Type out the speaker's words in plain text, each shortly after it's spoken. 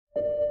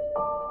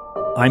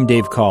I'm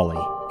Dave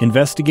Cawley,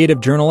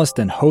 investigative journalist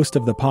and host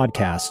of the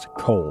podcast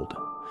Cold.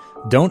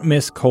 Don't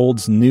miss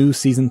Cold's new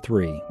Season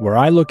 3, where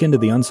I look into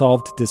the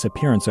unsolved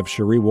disappearance of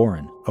Sheree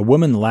Warren, a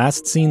woman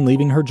last seen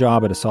leaving her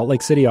job at a Salt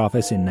Lake City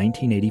office in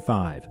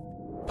 1985.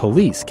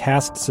 Police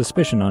cast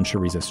suspicion on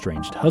Sheree's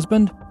estranged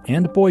husband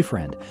and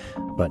boyfriend,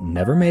 but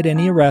never made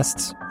any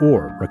arrests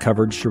or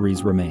recovered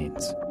Sheree's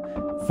remains.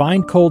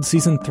 Find Cold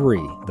Season 3,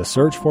 The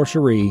Search for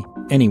Sheree,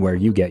 anywhere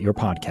you get your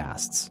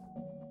podcasts.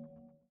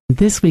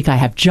 This week I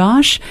have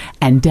Josh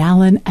and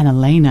Dallin and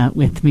Elena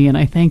with me, and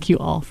I thank you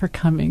all for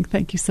coming.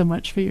 Thank you so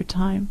much for your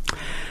time.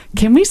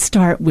 Can we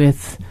start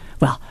with,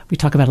 well, we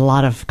talk about a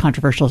lot of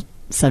controversial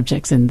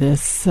subjects in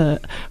this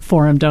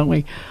forum, don't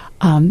we?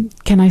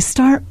 Can I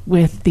start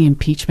with the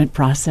impeachment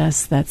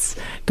process that's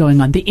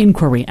going on, the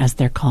inquiry as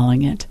they're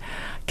calling it?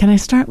 Can I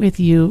start with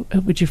you?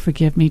 Would you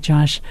forgive me,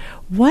 Josh?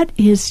 What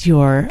is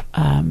your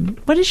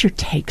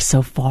take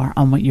so far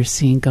on what you're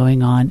seeing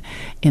going on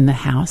in the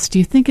House? Do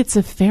you think it's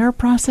a fair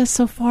process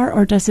so far,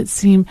 or does it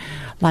seem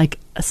like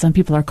some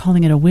people are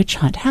calling it a witch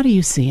hunt? How do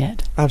you see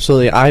it?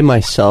 Absolutely. I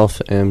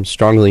myself am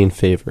strongly in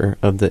favor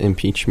of the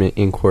impeachment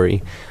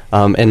inquiry.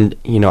 And,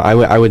 you know,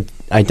 I would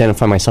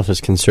identify myself as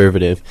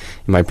conservative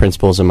in my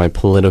principles and my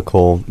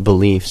political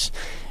beliefs.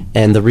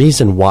 And the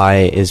reason why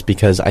is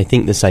because I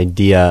think this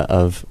idea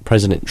of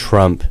President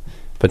Trump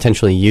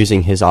potentially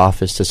using his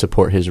office to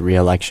support his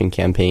re-election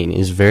campaign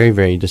is very,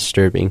 very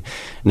disturbing.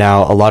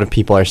 Now, a lot of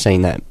people are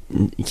saying that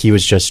he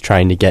was just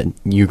trying to get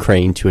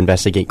Ukraine to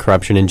investigate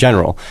corruption in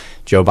general.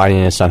 Joe Biden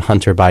and his son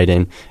Hunter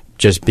Biden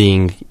just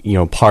being, you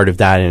know, part of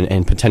that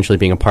and potentially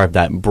being a part of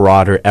that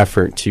broader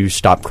effort to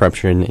stop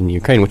corruption in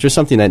Ukraine, which was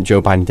something that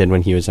Joe Biden did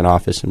when he was in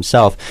office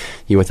himself.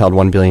 He withheld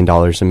 $1 billion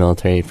in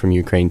military aid from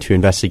Ukraine to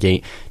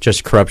investigate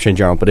just corruption in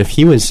general. But if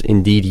he was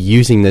indeed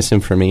using this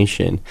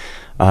information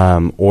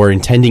or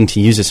intending to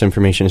use this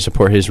information to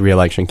support his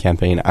re-election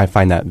campaign, I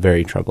find that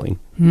very troubling.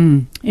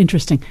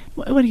 Interesting.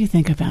 What do you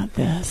think about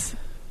this?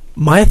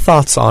 My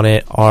thoughts on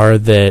it are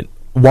that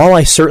while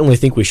I certainly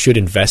think we should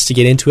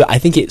investigate into it, I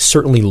think it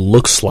certainly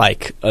looks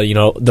like,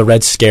 the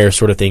Red Scare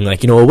sort of thing,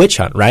 like, a witch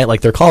hunt, right? Like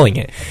they're calling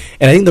it.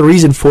 And I think the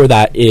reason for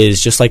that is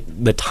just like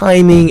the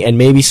timing and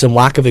maybe some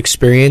lack of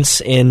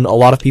experience in a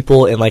lot of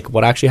people and like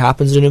what actually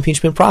happens in an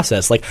impeachment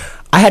process. Like,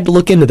 I had to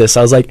look into this.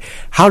 I was like,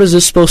 how is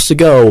this supposed to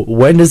go?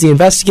 When does the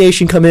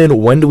investigation come in?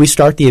 When do we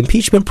start the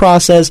impeachment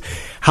process?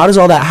 How does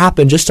all that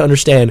happen? Just to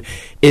understand,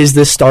 is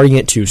this starting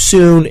it too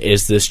soon?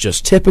 Is this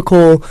just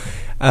typical?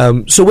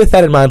 So with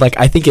that in mind, like,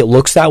 I think it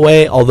looks that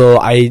way, although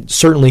I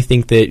certainly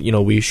think that,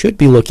 we should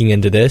be looking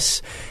into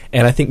this.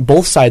 And I think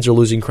both sides are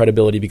losing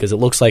credibility because it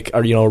looks like,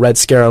 a Red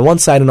Scare on one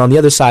side, and on the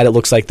other side, it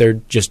looks like they're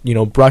just,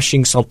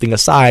 brushing something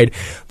aside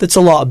that's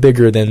a lot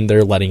bigger than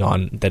they're letting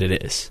on that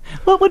it is.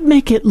 What would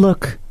make it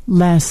look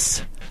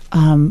less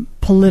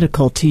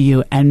political to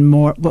you and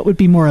what would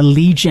be more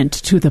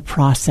allegiant to the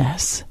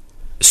process?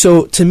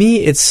 So to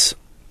me,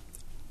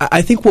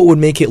 I think what would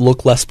make it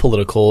look less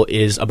political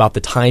is about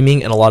the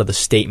timing and a lot of the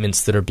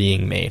statements that are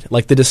being made.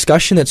 Like the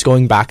discussion that's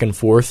going back and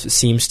forth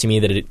seems to me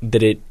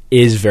that it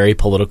is very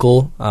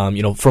political,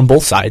 from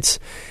both sides.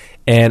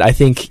 And I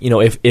think,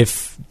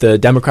 if the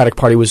Democratic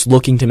Party was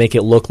looking to make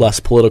it look less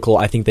political,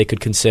 I think they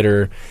could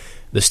consider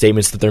the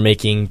statements that they're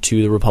making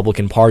to the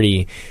Republican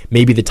Party,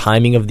 maybe the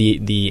timing of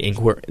the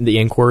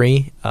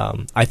inquiry.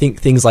 I think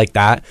things like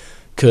that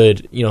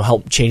could,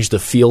 help change the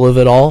feel of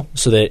it all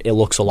so that it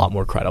looks a lot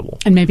more credible.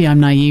 And maybe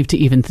I'm naive to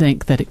even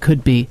think that it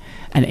could be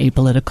an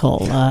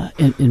apolitical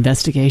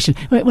investigation.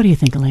 What do you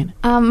think, Elaine?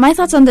 My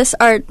thoughts on this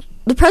are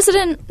the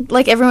president,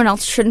 like everyone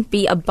else, shouldn't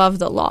be above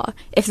the law.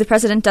 If the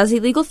president does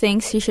illegal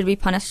things, he should be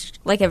punished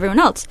like everyone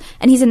else.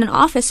 And he's in an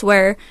office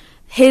where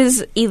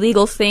his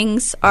illegal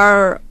things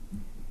are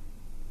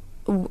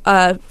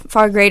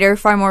far greater,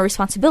 far more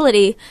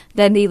responsibility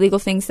than the illegal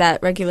things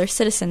that regular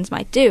citizens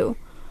might do.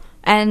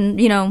 And,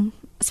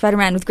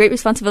 Spider-Man, with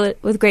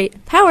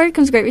great power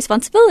comes great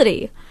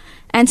responsibility.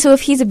 And so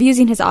if he's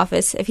abusing his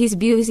office, if he's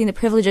abusing the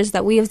privileges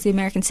that we as the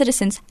American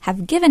citizens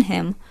have given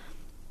him,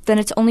 then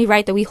it's only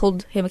right that we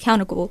hold him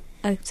accountable.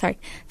 It's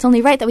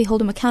only right that we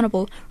hold him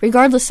accountable,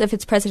 regardless if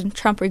it's President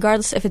Trump,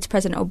 regardless if it's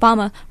President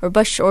Obama or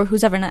Bush or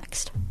who's ever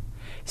next.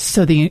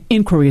 So the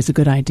inquiry is a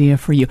good idea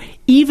for you,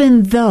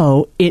 even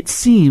though it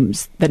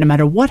seems that no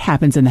matter what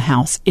happens in the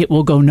House, it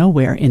will go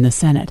nowhere in the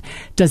Senate.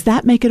 Does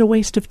that make it a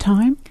waste of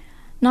time?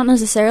 Not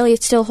necessarily.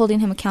 It's still holding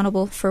him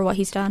accountable for what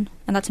he's done,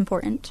 and that's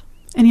important.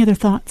 Any other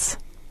thoughts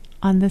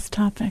on this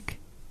topic?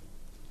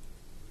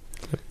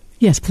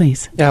 Yes,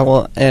 please. Yeah,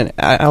 well, and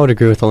I would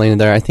agree with Elena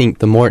there. I think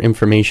the more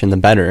information, the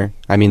better.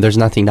 I mean, there's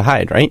nothing to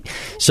hide, right?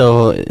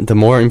 So the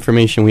more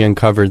information we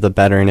uncover, the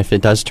better. And if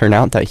it does turn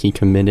out that he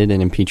committed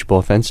an impeachable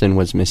offense and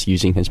was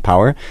misusing his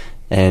power,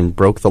 and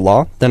broke the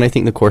law, then I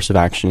think the course of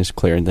action is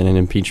clear. Then an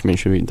impeachment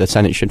the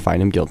Senate should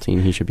find him guilty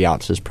and he should be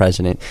out as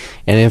president.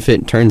 And if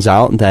it turns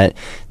out that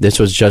this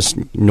was just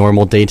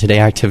normal day-to-day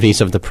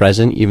activities of the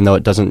president, even though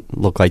it doesn't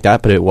look like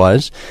that, but it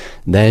was,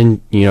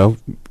 then,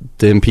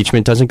 the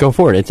impeachment doesn't go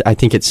forward. I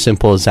think it's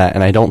simple as that,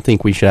 and I don't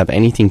think we should have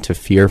anything to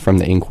fear from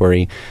the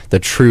inquiry. The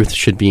truth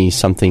should be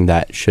something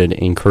that should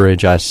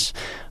encourage us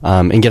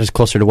and get us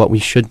closer to what we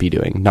should be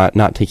doing,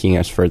 not taking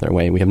us further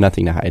away. We have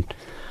nothing to hide.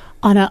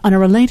 On a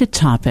related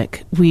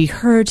topic, we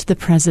heard the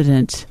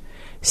president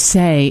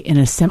say in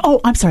a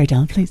I'm sorry,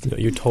 Dylan, please.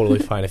 You're totally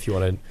fine if you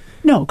want to.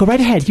 No, go right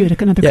ahead. You had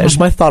another comment. Just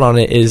my thought on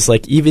it is,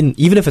 like, even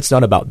if it's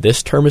not about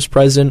this term as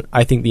president,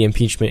 I think the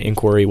impeachment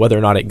inquiry, whether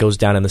or not it goes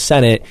down in the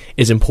Senate,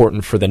 is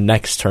important for the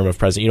next term of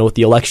president. With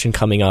the election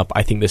coming up,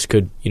 I think this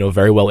could,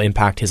 very well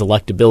impact his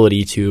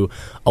electability to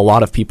a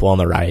lot of people on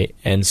the right.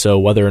 And so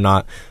whether or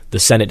not the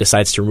Senate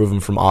decides to remove him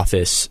from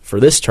office for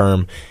this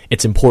term,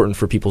 it's important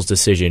for people's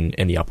decision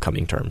in the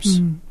upcoming terms.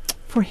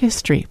 For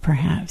history,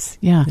 perhaps.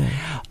 Yeah.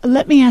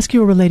 Let me ask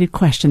you a related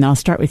question. I'll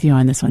start with you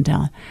on this one,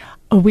 Dylan.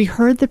 We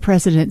heard the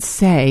president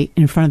say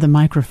in front of the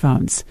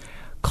microphones,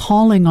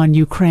 calling on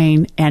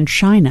Ukraine and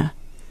China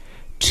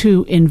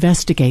to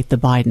investigate the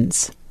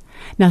Bidens.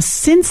 Now,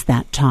 since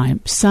that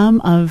time, some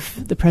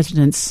of the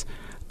president's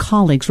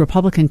colleagues,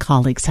 Republican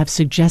colleagues, have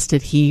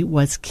suggested he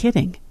was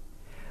kidding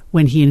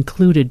when he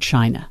included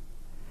China,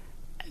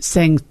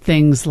 saying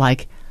things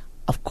like,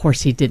 of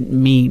course he didn't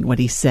mean what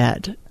he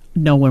said.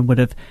 No one would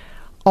have,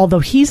 although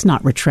he's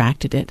not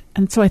retracted it.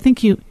 And so I think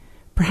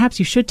perhaps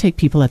you should take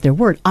people at their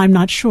word. I'm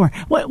not sure.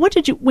 What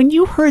did you, when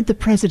you heard the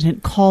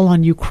president call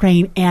on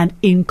Ukraine and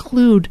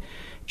include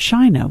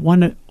China,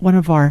 one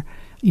of our,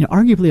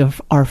 arguably of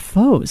our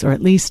foes, or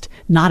at least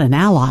not an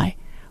ally,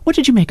 what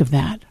did you make of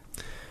that?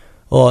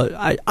 Well,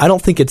 I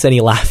don't think it's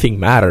any laughing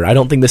matter. I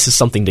don't think this is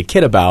something to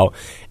kid about.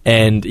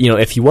 And,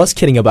 if he was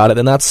kidding about it,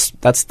 then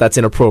that's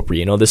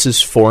inappropriate. This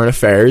is foreign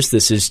affairs.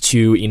 This is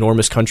two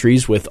enormous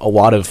countries with a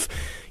lot of,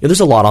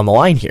 there's a lot on the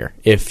line here.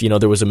 If,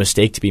 there was a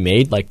mistake to be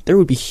made, there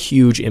would be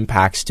huge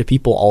impacts to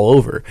people all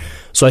over.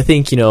 So I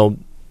think,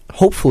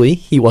 hopefully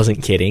he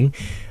wasn't kidding.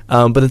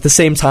 But at the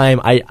same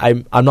time,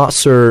 I'm not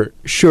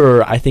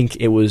sure. I think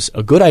it was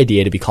a good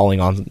idea to be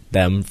calling on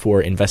them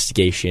for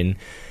investigation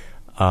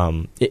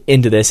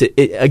into this.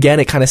 Again,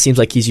 it kind of seems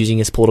like he's using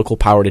his political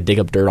power to dig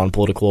up dirt on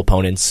political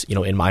opponents,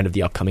 in mind of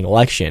the upcoming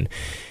election.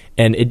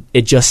 And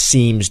it just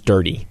seems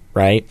dirty,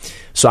 right?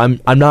 So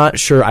I'm not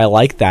sure I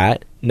like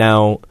that.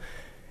 Now,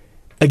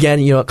 again,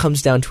 it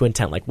comes down to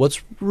intent. Like,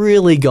 what's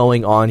really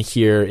going on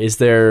here? Is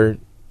there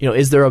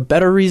a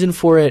better reason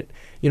for it?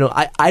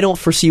 I don't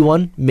foresee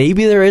one.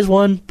 Maybe there is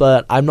one,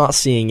 but I'm not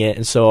seeing it.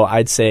 And so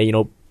I'd say,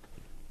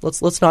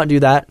 let's not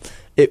do that.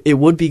 It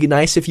would be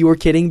nice if you were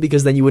kidding,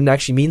 because then you wouldn't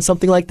actually mean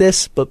something like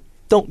this, but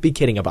don't be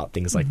kidding about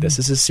things like this.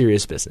 This is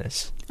serious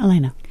business.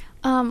 Elena.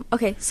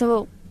 Okay,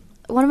 so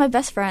one of my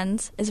best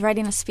friends is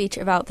writing a speech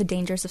about the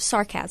dangers of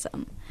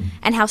sarcasm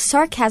and how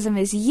sarcasm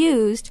is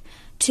used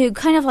to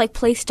kind of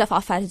play stuff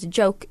off as a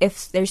joke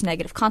if there's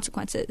negative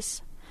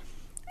consequences.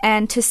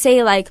 And to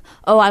say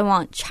I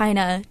want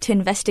China to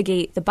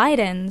investigate the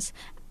Bidens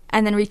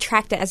and then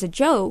retract it as a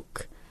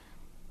joke,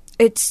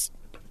 it's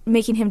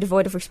making him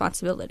devoid of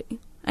responsibility.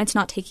 And it's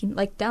not taking,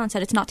 like Dallin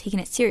said, it's not taking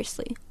it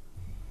seriously.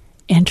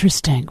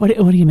 Interesting. What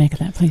do you make of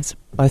that, please?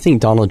 I think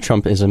Donald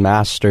Trump is a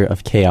master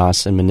of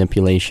chaos and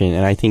manipulation,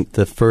 and I think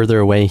the further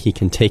away he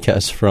can take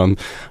us from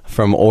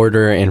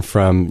order and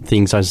from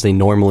things as they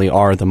normally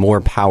are, the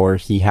more power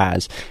he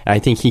has. And I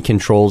think he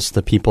controls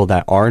the people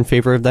that are in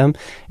favor of them,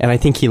 and I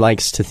think he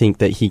likes to think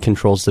that he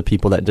controls the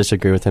people that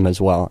disagree with him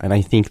as well. And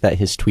I think that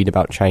his tweet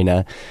about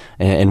China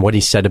and what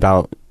he said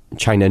about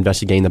China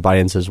investigating the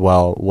Bidens as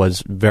well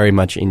was very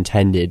much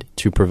intended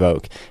to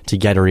provoke, to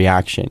get a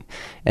reaction.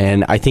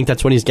 And I think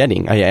that's what he's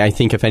getting. I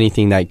think, if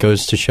anything, that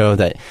goes to show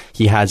that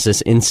he has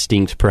this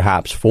instinct,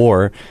 perhaps,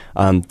 for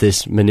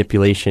this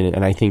manipulation.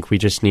 And I think we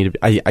just need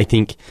to, I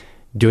think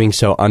doing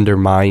so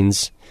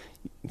undermines,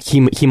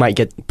 he might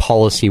get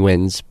policy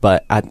wins,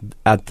 but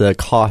at the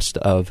cost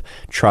of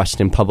trust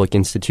in public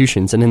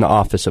institutions and in the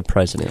office of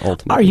president,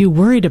 ultimately. Are you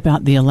worried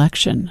about the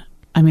election?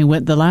 I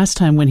mean, the last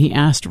time when he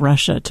asked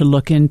Russia to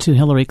look into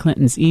Hillary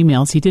Clinton's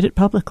emails, he did it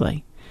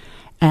publicly.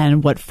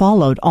 And what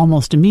followed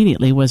almost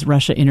immediately was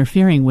Russia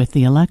interfering with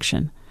the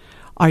election.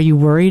 Are you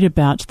worried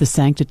about the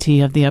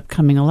sanctity of the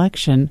upcoming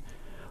election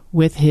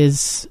with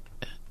his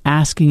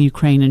asking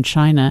Ukraine and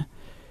China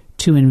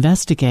to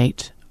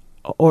investigate?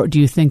 Or do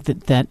you think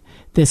that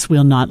this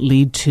will not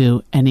lead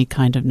to any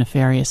kind of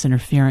nefarious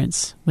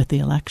interference with the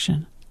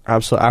election?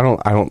 Absolutely.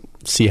 I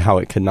don't see how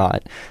it could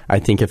not. I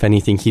think, if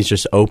anything, he's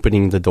just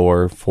opening the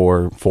door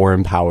for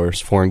foreign powers,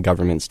 foreign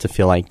governments to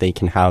feel like they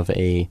can have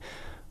a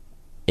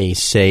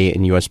say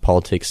in U.S.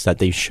 politics that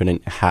they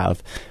shouldn't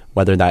have,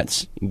 whether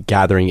that's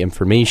gathering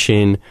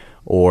information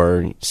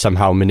or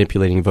somehow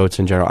manipulating votes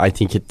in general. I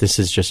think this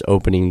is just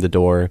opening the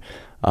door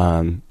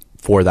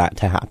for that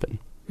to happen.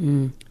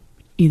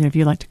 Either of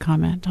you like to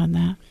comment on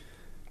that?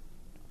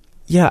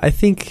 Yeah, I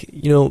think,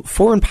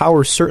 foreign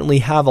powers certainly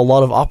have a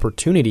lot of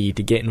opportunity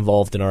to get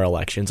involved in our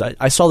elections.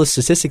 I saw this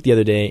statistic the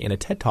other day in a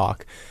TED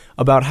Talk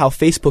about how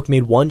Facebook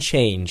made one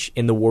change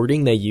in the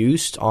wording they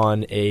used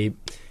on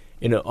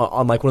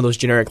on like one of those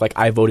generic like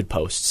I voted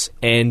posts.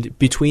 And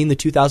between the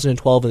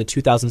 2012 and the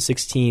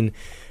 2016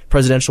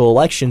 presidential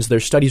elections, their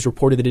studies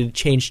reported that it had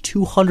changed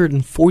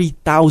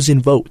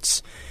 240,000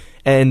 votes.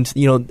 And,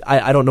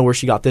 I don't know where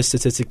she got this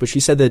statistic, but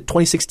she said the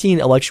 2016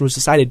 election was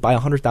decided by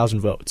 100,000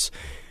 votes.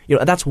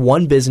 That's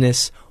one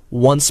business,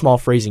 one small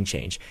phrasing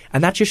change.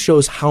 And that just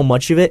shows how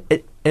much of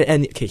it.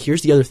 And okay,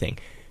 here's the other thing.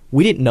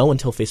 We didn't know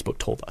until Facebook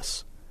told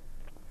us.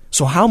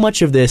 So how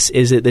much of this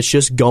is it that's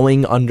just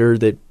going under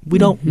that we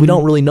don't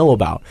really know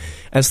about?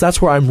 And so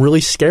that's where I'm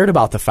really scared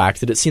about the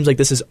fact that it seems like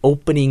this is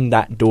opening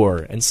that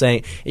door and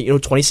saying,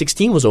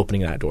 2016 was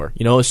opening that door.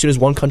 As soon as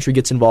one country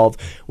gets involved,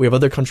 we have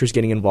other countries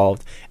getting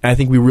involved. And I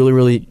think we really,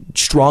 really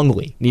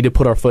strongly need to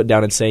put our foot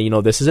down and say,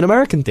 this is an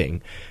American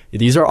thing.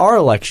 These are our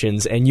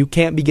elections, and you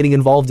can't be getting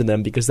involved in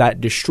them because that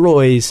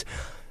destroys,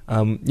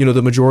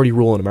 the majority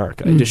rule in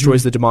America. It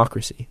destroys the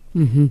democracy.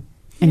 Mm-hmm.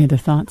 Any other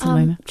thoughts,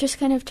 Elena? Just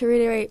kind of to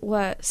reiterate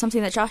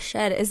something that Josh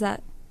said is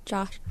that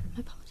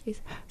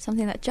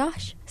something that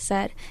Josh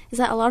said is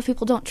that a lot of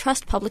people don't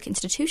trust public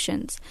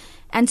institutions.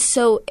 And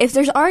so if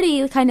there's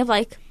already kind of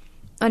like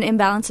an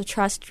imbalance of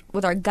trust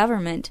with our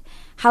government,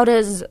 how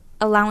does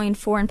allowing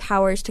foreign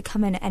powers to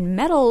come in and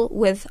meddle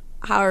with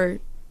our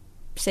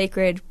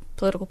sacred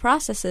political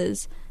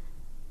processes,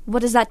 what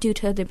does that do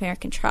to the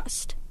American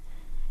trust?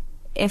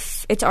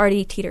 If it's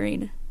already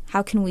teetering,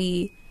 how can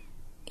we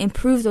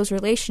improve those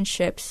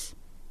relationships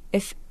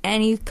if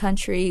any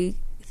country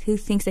who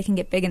thinks they can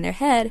get big in their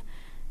head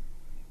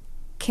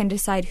can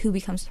decide who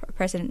becomes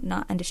president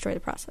and destroy the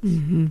process?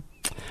 Mm-hmm.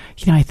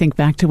 I think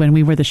back to when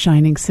we were the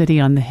shining city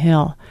on the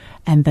hill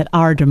and that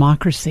our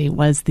democracy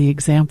was the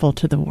example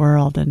to the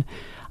world, and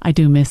I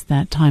do miss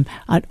that time.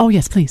 Oh,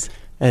 yes, please.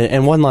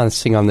 And one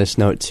last thing on this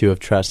note, too, of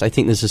trust. I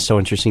think this is so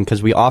interesting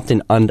because we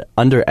often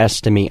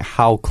underestimate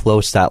how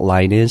close that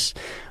line is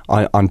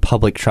on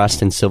public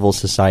trust in civil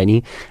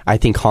society. I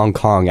think Hong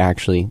Kong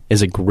actually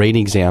is a great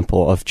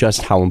example of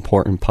just how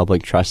important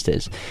public trust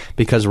is.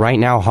 Because right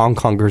now, Hong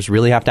Kongers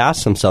really have to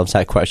ask themselves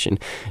that question.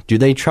 Do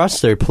they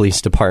trust their police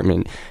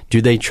department?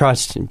 Do they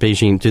trust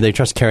Beijing? Do they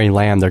trust Carrie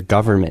Lam, their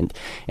government?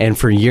 And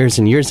for years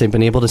and years, they've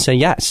been able to say,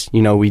 yes,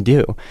 we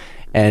do.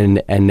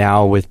 And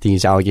now with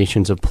these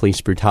allegations of police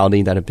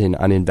brutality that have been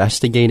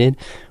uninvestigated,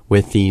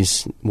 with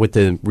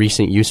the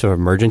recent use of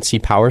emergency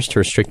powers to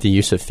restrict the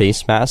use of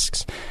face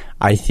masks,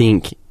 I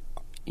think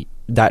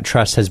that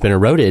trust has been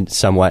eroded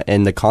somewhat,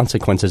 and the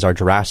consequences are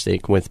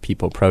drastic with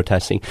people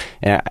protesting.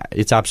 And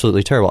it's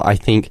absolutely terrible. I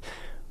think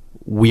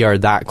we are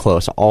that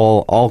close.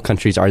 All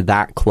countries are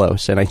that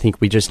close, and I think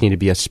we just need to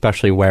be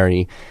especially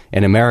wary.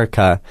 In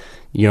America,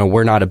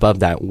 we're not above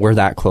that. We're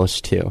that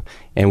close too.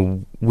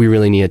 And we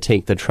really need to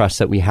take the trust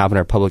that we have in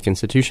our public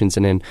institutions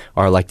and in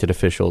our elected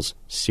officials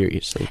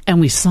seriously. And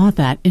we saw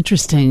that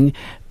interesting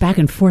back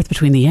and forth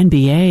between the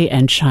NBA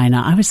and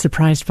China. I was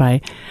surprised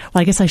by,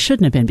 I guess I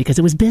shouldn't have been because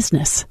it was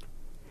business.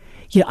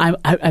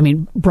 I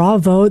mean,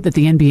 bravo that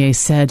the NBA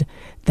said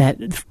that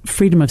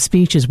freedom of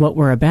speech is what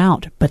we're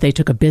about, but they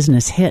took a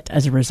business hit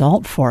as a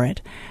result for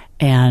it.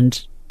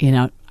 And,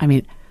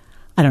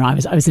 I don't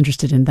know. I was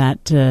interested in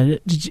that.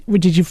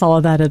 Did you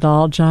follow that at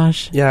all,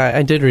 Josh? Yeah,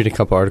 I did read a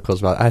couple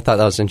articles about it. I thought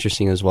that was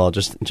interesting as well.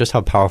 Just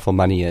how powerful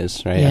money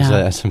is, right? Yeah.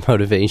 As a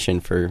motivation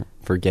for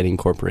getting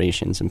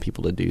corporations and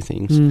people to do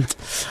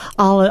things.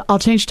 I'll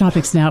change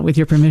topics now, with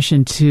your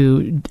permission,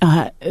 to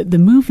the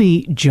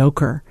movie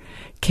Joker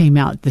came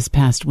out this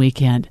past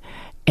weekend,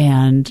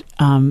 and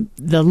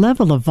the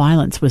level of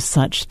violence was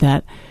such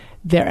that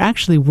there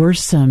actually were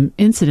some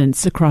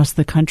incidents across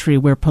the country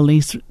where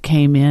police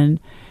came in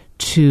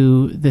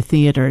to the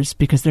theaters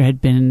because there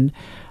had been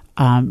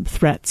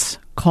threats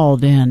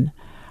called in.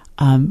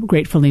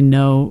 Gratefully,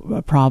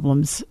 no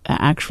problems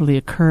actually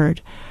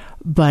occurred,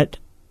 but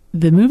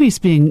the movie's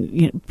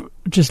being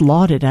just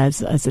lauded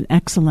as an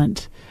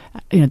excellent,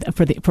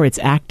 for its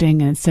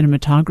acting and its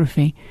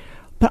cinematography.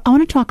 But I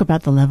want to talk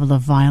about the level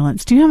of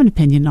violence. Do you have an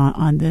opinion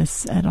on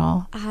this at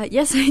all?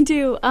 Yes, I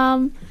do.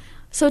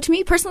 So to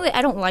me personally,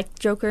 I don't like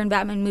Joker and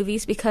Batman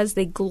movies because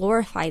they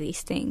glorify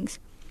these things.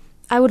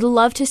 I would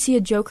love to see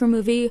a Joker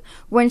movie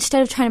where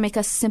instead of trying to make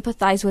us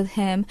sympathize with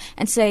him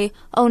and say,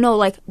 oh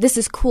no, this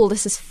is cool,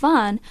 this is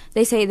fun,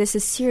 they say this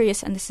is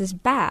serious and this is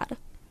bad.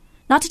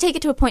 Not to take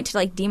it to a point to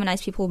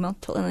demonize people with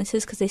mental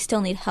illnesses because they still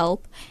need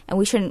help and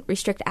we shouldn't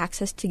restrict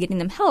access to getting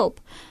them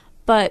help.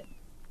 But,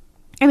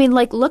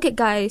 look at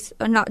guys,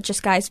 or not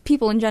just guys,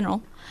 people in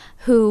general,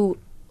 who,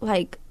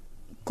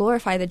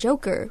 glorify the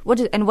Joker.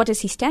 What does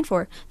he stand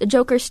for? The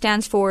Joker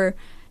stands for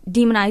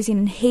demonizing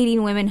and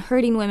hating women,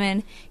 hurting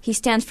women. He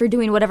stands for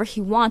doing whatever he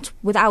wants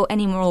without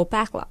any moral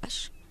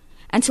backlash.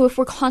 And so if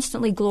we're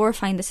constantly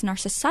glorifying this in our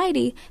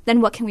society,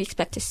 then what can we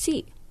expect to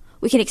see?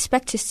 We can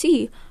expect to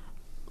see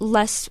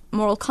less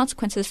moral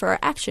consequences for our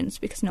actions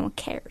because no one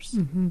cares.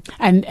 Mm-hmm.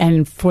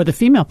 And for the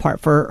female part,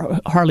 for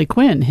Harley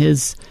Quinn,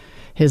 his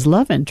his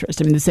love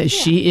interest. I mean, they say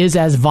she is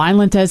as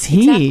violent as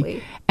he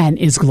Exactly. and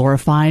is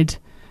glorified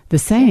the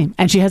same.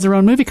 And she has her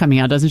own movie coming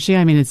out, doesn't she?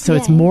 I mean,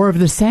 it's more of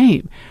the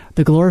same.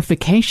 The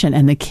glorification,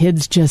 and the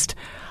kids just,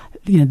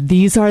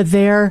 these are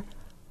their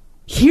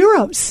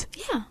heroes.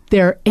 Yeah.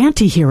 They're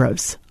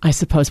anti-heroes, I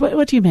suppose.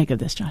 What do you make of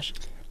this, Josh?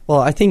 Well,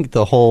 I think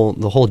the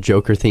whole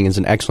Joker thing is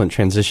an excellent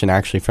transition,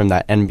 actually, from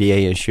that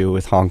NBA issue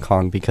with Hong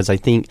Kong, because I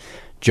think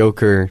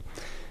Joker...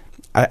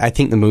 I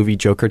think the movie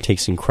Joker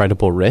takes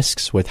incredible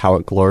risks with how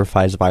it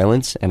glorifies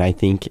violence, and I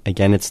think,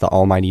 again, it's the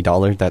almighty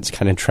dollar that's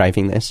kind of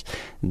driving this.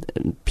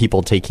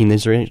 People taking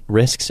these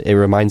risks. It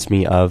reminds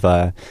me of,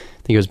 I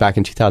think it was back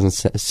in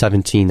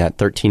 2017, that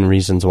 13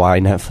 Reasons Why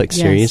Netflix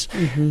series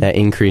that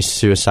increased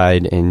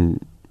suicide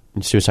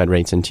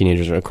rates in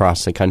teenagers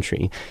across the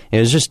country. It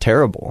was just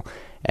terrible.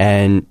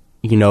 And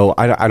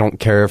I don't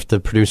care if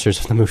the producers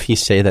of the movie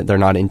say that they're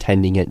not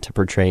intending it to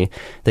portray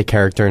the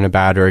character in a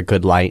bad or a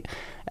good light.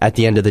 At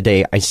the end of the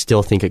day, I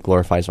still think it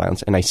glorifies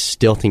violence, and I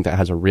still think that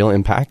has a real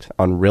impact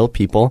on real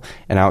people.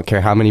 And I don't care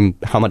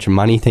how much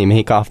money they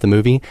make off the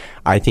movie.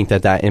 I think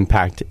that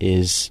impact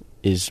is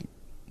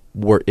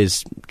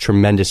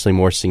tremendously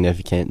more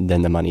significant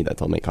than the money that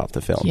they'll make off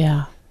the film.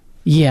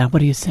 Yeah. What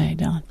do you say,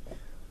 Dylan?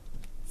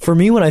 For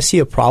me, when I see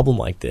a problem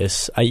like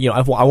this, I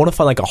want to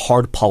find like a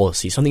hard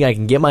policy, something I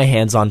can get my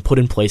hands on, put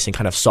in place, and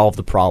kind of solve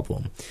the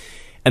problem.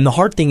 And the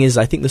hard thing is,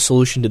 I think the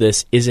solution to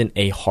this isn't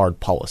a hard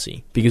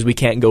policy, because we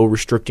can't go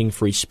restricting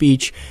free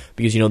speech,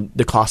 because,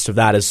 the cost of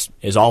that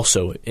is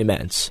also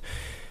immense.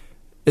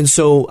 And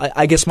so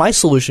I guess my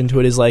solution to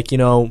it is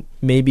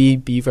maybe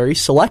be very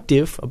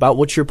selective about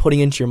what you're putting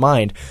into your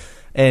mind.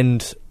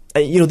 And,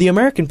 the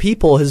American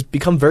people has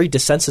become very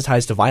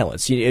desensitized to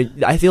violence.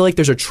 I feel like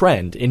there's a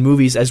trend in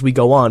movies as we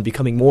go on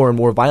becoming more and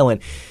more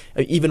violent,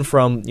 even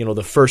from,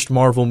 the first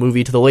Marvel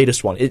movie to the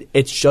latest one.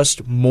 It's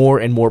just more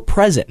and more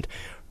present.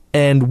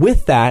 And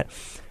with that,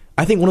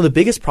 I think one of the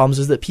biggest problems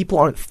is that people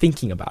aren't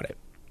thinking about it.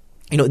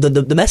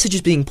 The message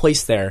is being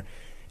placed there,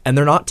 and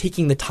they're not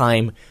taking the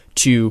time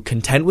to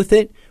contend with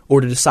it or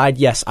to decide,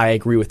 yes, I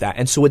agree with that.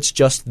 And so it's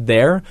just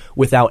there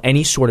without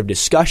any sort of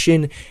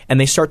discussion, and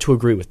they start to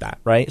agree with that,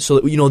 right? So,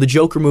 the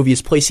Joker movie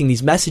is placing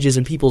these messages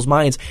in people's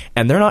minds,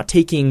 and they're not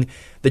taking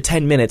the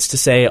 10 minutes to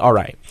say, all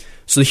right,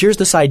 so here's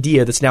this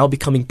idea that's now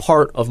becoming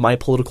part of my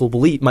political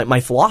belief, my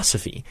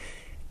philosophy.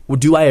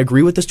 Do I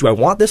agree with this? Do I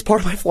want this part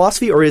of my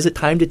philosophy? Or is it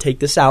time to take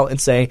this out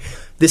and say,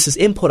 this is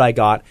input I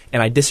got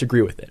and I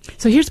disagree with it?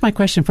 So here's my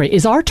question for you.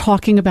 Is our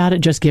talking about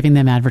it just giving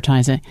them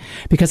advertising?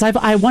 Because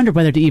I wonder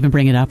whether to even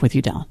bring it up with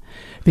you, Del.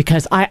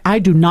 Because I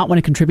do not want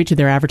to contribute to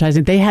their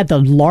advertising. They had the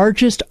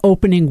largest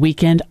opening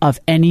weekend of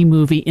any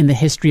movie in the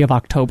history of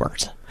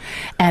Octobers.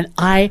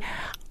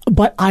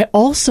 But I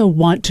also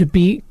want to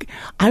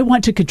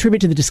contribute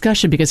to the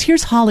discussion, because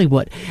here's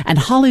Hollywood, and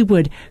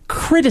Hollywood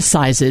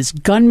criticizes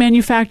gun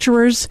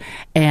manufacturers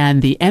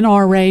and the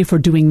NRA for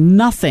doing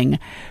nothing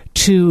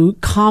to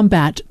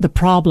combat the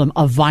problem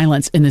of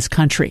violence in this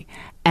country.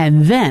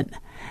 And then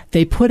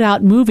they put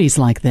out movies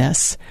like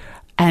this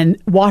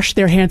and wash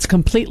their hands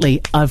completely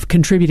of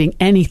contributing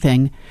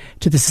anything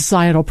to the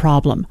societal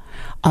problem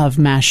of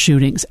mass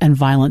shootings and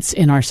violence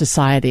in our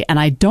society. And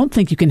I don't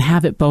think you can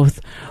have it both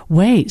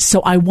ways.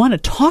 So I want to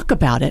talk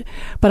about it,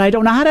 but I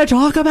don't know how to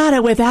talk about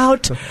it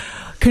without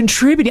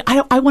contributing.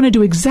 I want to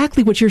do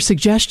exactly what you're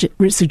suggesting,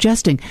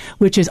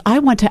 which is I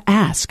want to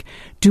ask,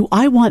 do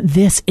I want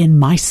this in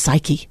my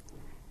psyche?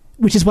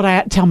 Which is what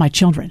I tell my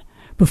children.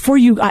 Before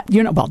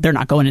well, they're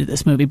not going into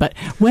this movie, but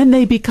when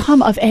they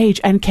become of age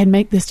and can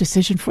make this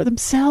decision for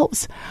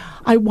themselves,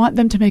 I want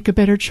them to make a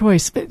better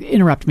choice.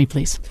 Interrupt me,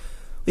 please.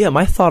 Yeah,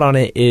 my thought on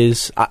it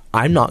is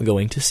I'm not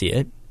going to see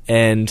it,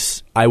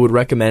 and I would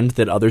recommend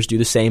that others do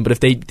the same. But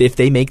if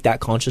they make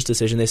that conscious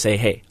decision, they say,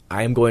 hey,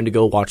 I am going to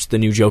go watch the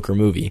new Joker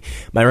movie,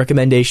 my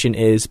recommendation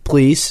is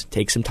please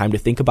take some time to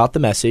think about the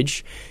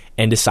message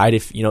and decide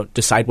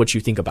what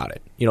you think about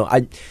it.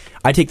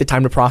 I take the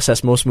time to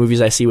process most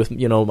movies I see with,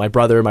 my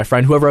brother, my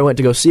friend, whoever I went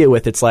to go see it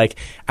with. It's like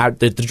at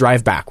the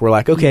drive back, we're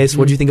like, okay, so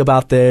what do you think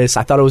about this?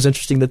 I thought it was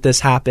interesting that this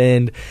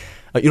happened.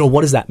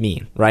 What does that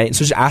mean, right? And so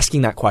just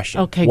asking that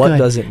question. Okay, what good.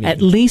 does it mean?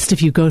 At least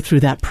if you go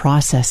through that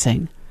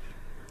processing.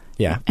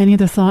 Yeah. Any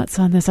other thoughts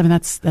on this? I mean,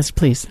 that's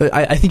please.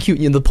 I think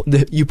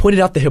you pointed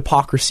out the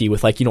hypocrisy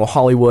with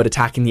Hollywood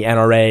attacking the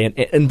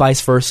NRA and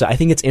vice versa. I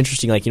think it's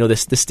interesting,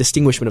 this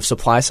distinguishment of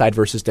supply side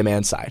versus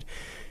demand side.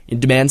 In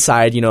demand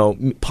side,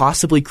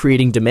 possibly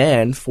creating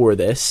demand for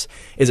this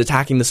is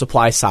attacking the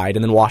supply side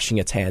and then washing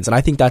its hands. And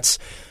I think that's,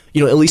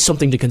 at least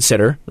something to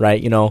consider,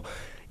 right?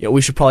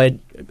 We should probably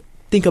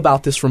think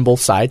about this from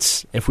both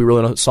sides if we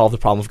really want to solve the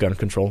problem of gun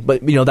control.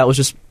 But, that was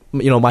just,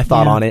 my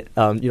thought on it.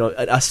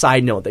 A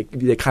side note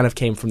that kind of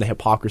came from the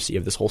hypocrisy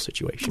of this whole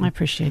situation. I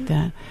appreciate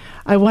that.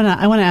 I want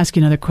to ask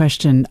you another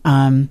question.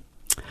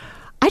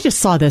 I just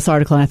saw this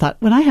article and I thought,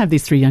 when I have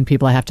these three young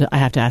people, I have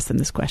to ask them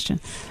this question.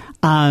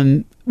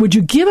 Would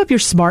you give up your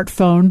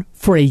smartphone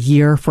for a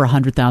year for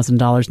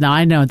 $100,000? Now,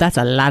 I know that's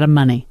a lot of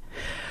money,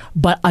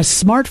 but a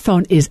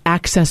smartphone is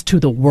access to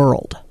the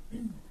world.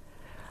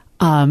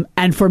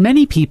 And for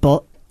many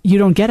people, you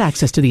don't get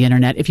access to the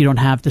internet if you don't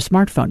have the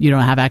smartphone. You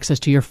don't have access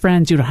to your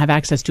friends. You don't have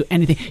access to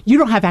anything. You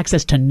don't have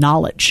access to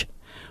knowledge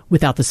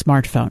without the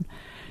smartphone.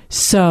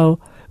 So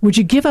would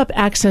you give up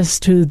access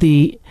to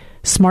the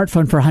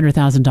smartphone for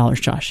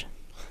 $100,000, Josh?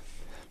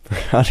 For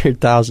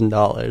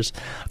 $100,000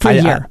 For a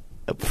year.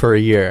 For a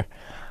year.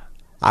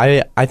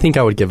 I think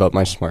I would give up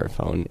my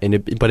smartphone,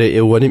 but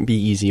it wouldn't be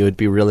easy. It would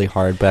be really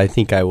hard, but I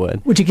think I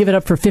would. Would you give it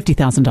up for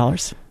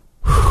 $50,000?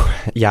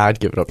 Yeah, I'd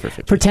give it up for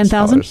 $50,000. For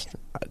 $10,000?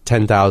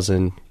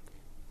 10,000.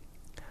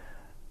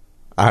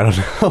 I don't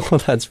know.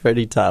 That's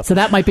pretty tough. So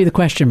that might be the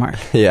question mark.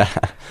 Yeah.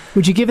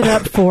 Would you give it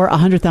up for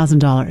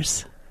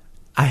 $100,000?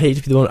 I hate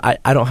to be the one.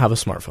 I don't have a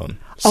smartphone,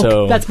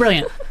 so Okay, that's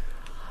brilliant.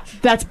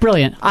 That's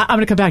brilliant. I'm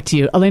going to come back to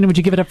you. Elena, would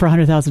you give it up for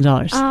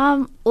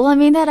 $100,000? Well, I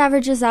mean, that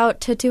averages out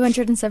to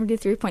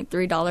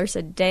 $273.3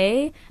 a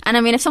day. And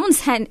I mean, if someone's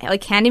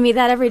handing me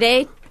that every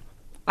day,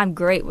 I'm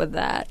great with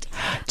that.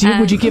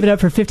 Would you give it up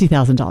for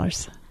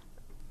 $50,000?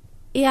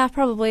 Yeah,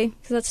 probably.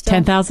 Because that's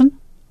still $10,000?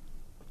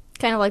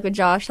 kind of like with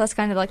Josh. That's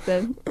kind of like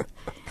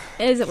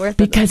is it worth it?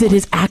 Because it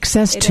is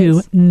access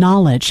to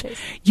knowledge.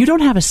 You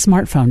don't have a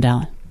smartphone,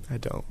 Dallin. I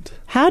don't.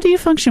 How do you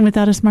function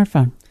without a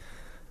smartphone?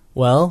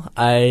 Well,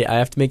 I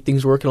have to make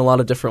things work in a lot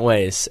of different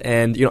ways.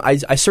 And,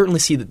 I certainly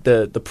see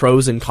the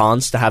pros and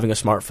cons to having a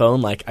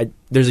smartphone. Like,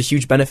 there's a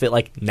huge benefit,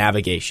 like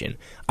navigation.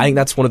 I think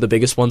that's one of the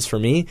biggest ones for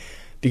me,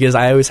 because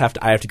I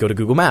have to go to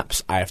Google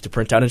Maps. I have to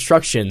print out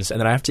instructions, and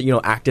then I have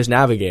to, act as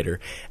navigator.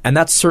 And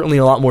that's certainly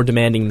a lot more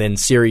demanding than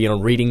Siri,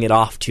 reading it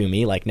off to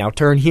me, like, now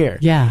turn here.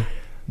 Yeah.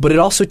 But it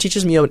also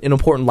teaches me an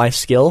important life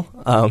skill.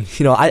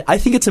 I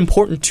think it's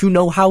important to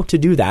know how to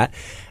do that.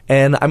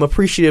 And I'm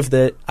appreciative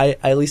that I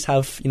at least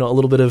have, a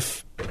little bit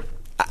of,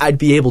 I'd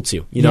be able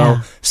to,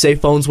 say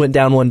phones went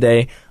down one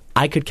day,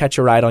 I could catch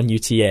a ride on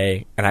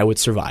UTA and I would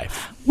survive.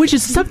 Which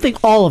is something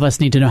all of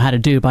us need to know how to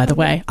do, by the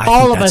way.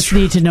 All of us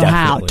need to know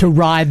how to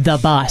ride the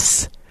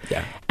bus.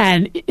 Yeah.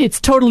 And it's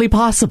totally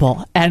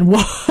possible. And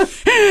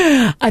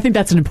I think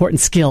that's an important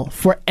skill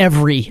for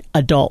every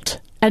adult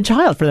and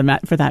child, for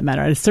that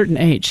matter. At a certain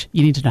age,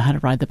 you need to know how to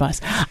ride the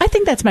bus. I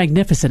think that's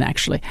magnificent,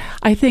 actually.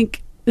 I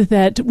think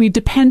that we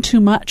depend too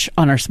much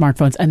on our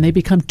smartphones and they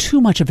become too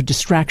much of a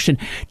distraction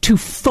to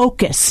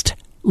focused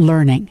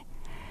learning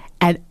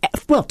and,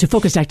 to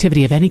focused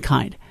activity of any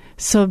kind.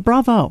 So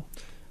bravo.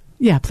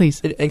 Yeah,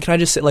 please. And can I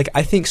just say,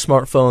 I think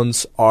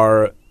smartphones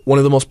are one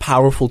of the most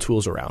powerful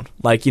tools around.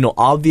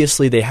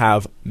 Obviously they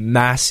have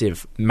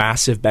massive,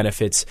 massive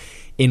benefits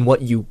in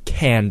what you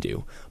can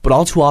do. But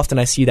all too often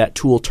I see that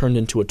tool turned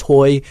into a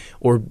toy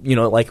or,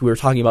 like we were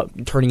talking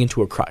about, turning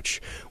into a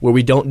crutch, where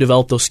we don't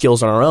develop those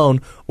skills on our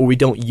own or we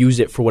don't use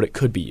it for what it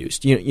could be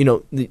used.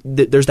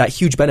 There's that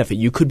huge benefit.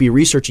 You could be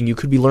researching, you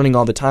could be learning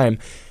all the time.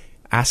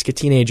 Ask a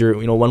teenager,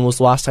 when was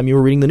the last time you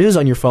were reading the news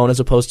on your phone as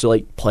opposed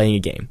to playing a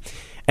game?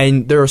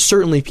 And there are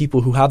certainly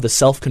people who have the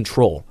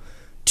self-control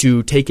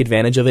to take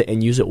advantage of it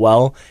and use it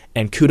well,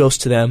 and kudos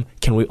to them.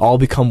 Can we all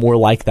become more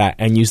like that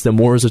and use them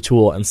more as a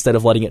tool instead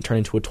of letting it turn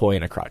into a toy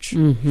and a crutch?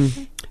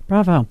 Mm-hmm.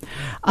 Bravo.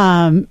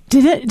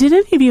 Did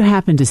any of you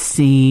happen to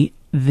see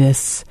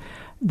this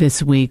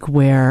week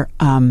where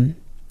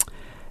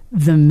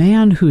the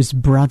man whose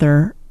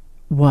brother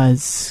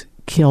was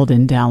killed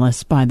in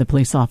Dallas by the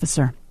police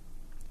officer?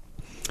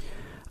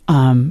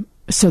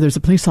 So there's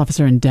a police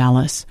officer in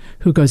Dallas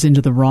who goes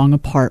into the wrong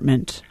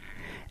apartment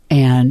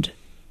and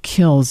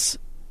kills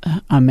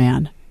a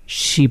man.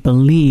 She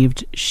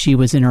believed she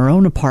was in her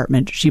own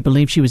apartment. She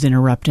believed she was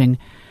interrupting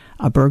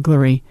a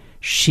burglary.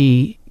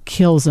 She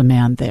kills a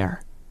man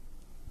there.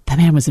 The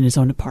man was in his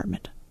own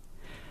apartment.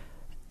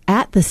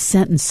 At the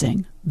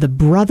sentencing, the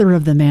brother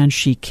of the man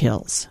she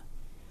kills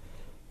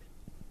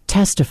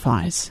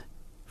testifies,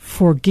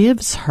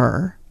 forgives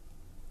her,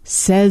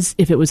 says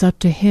if it was up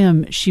to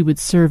him, she would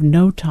serve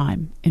no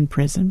time in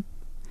prison,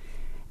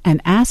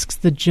 and asks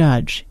the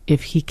judge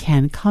if he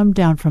can come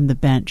down from the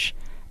bench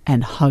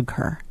and hug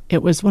her.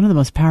 It was one of the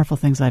most powerful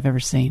things I've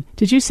ever seen.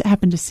 Did you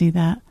happen to see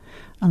that,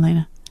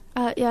 Elena?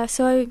 Yeah,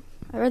 so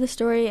I read the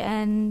story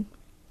and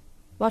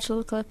watched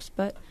little clips,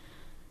 but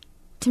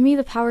to me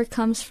the power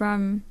comes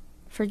from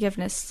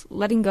forgiveness,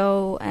 letting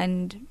go,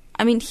 and,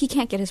 he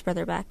can't get his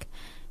brother back.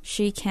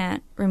 She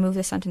can't remove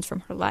the sentence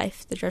from her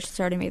life. The judge has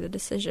already made the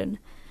decision.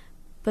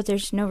 But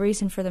there's no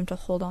reason for them to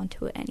hold on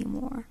to it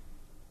anymore.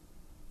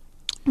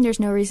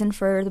 There's no reason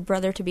for the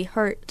brother to be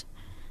hurt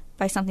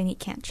by something he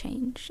can't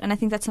change. And I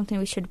think that's something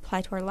we should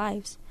apply to our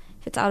lives.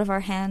 If it's out of our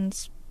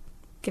hands,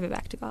 give it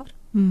back to God.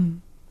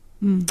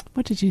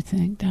 What did you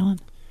think, Dallin?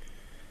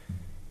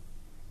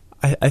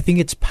 I think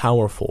it's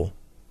powerful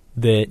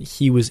that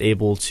he was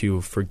able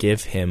to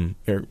forgive him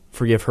or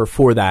forgive her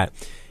for that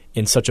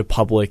in such a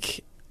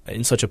public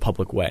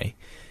way.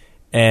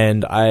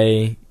 And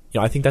I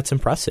think that's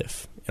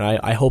impressive. And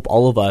I hope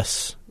all of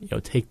us,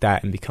 take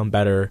that and become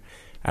better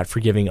at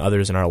forgiving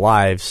others in our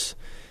lives.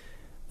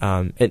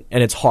 And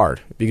it's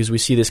hard because we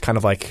see this kind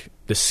of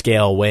the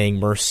scale weighing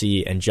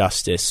mercy and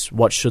justice.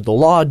 What should the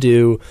law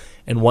do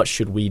and what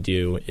should we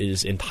do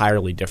is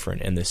entirely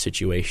different in this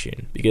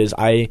situation. Because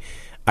I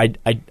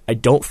I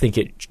don't think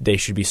they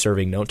should be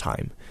serving no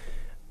time.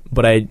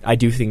 But I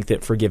do think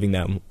that forgiving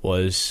them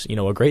was,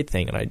 a great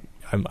thing, and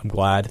I'm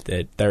glad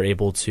that they're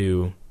able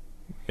to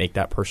make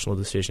that personal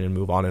decision and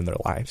move on in their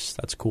lives.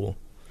 That's cool.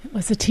 It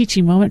was a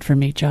teaching moment for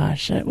me,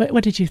 Josh.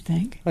 What did you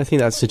think? I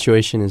think that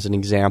situation is an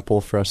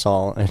example for us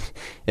all. And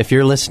if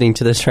you're listening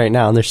to this right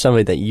now and there's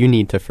somebody that you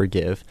need to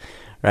forgive,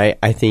 right,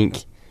 I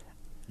think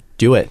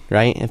do it,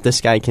 right? If this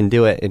guy can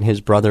do it and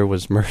his brother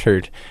was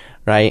murdered,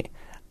 right,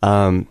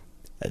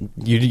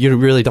 you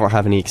really don't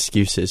have any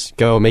excuses.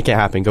 Go make it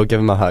happen. Go give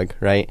him a hug,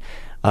 right?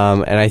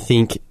 And I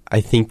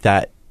think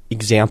that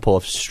example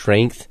of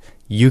strength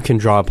you can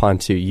draw upon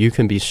too. You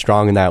can be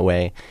strong in that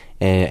way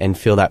and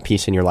feel that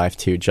peace in your life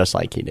too, just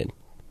like he did.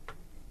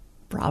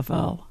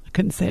 Bravo. I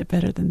couldn't say it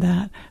better than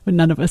that. But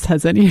none of us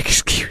has any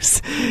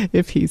excuse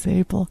if he's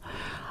able.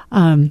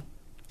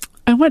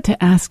 I want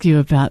to ask you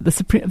about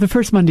the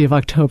first Monday of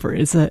October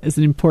is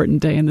an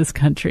important day in this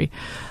country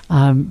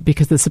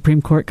because the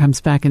Supreme Court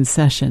comes back in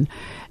session,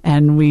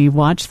 and we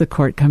watch the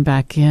court come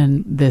back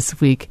in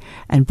this week,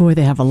 and boy,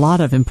 they have a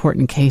lot of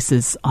important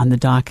cases on the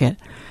docket.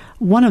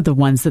 One of the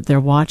ones that they're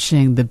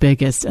watching the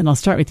biggest, and I'll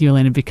start with you,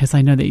 Elena, because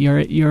I know that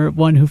you're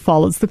one who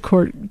follows the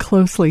court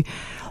closely.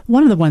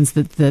 One of the ones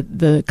that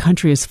the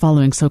country is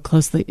following so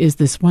closely is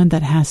this one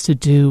that has to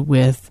do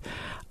with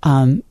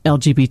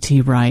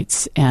LGBT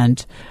rights,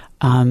 and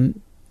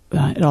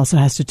it also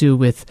has to do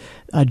with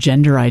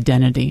gender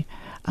identity,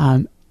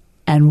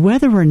 and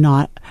whether or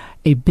not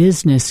a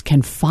business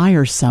can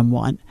fire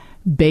someone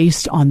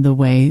based on the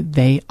way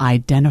they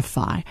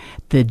identify,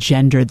 the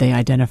gender they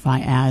identify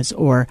as,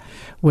 or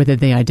whether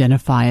they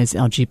identify as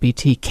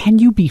LGBT. Can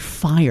you be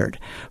fired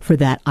for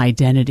that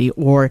identity,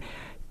 or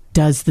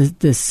does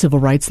the Civil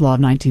Rights Law of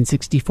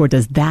 1964,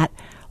 does that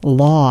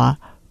law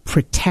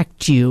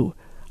protect you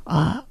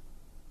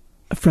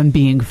from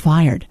being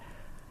fired?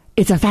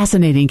 It's a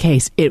fascinating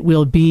case. It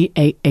will be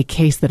a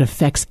case that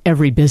affects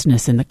every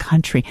business in the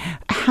country.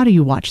 How do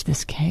you watch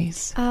this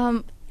case?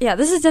 Yeah,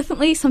 this is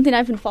definitely something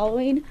I've been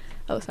following.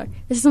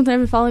 This is something I've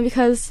been following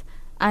because,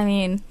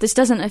 this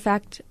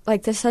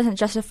doesn't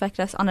just affect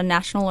us on a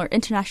national or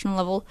international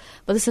level,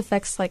 but this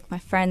affects, my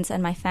friends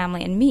and my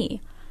family and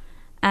me.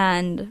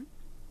 And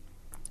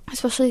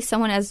especially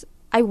as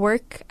I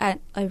work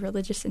at a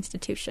religious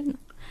institution.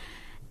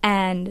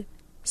 And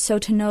so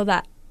to know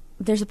that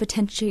there's a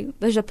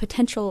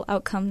potential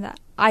outcome that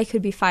I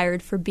could be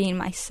fired for being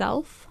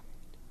myself,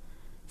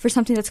 for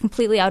something that's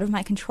completely out of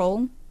my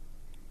control,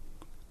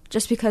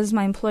 just because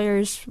my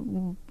employers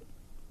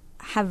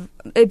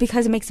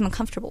because it makes them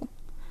uncomfortable.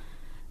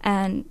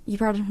 And you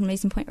brought up an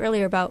amazing point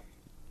earlier about,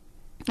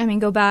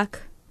 go back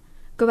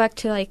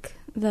to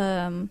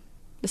the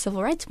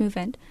civil rights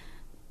movement.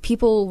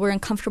 People were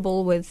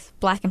uncomfortable with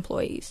black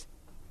employees.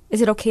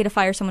 Is it okay to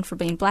fire someone for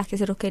being black?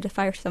 Is it okay to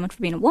fire someone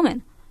for being a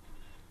woman?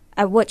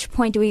 At which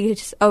point do we,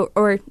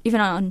 or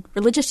even on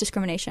religious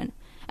discrimination,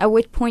 at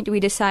which point do we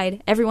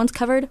decide everyone's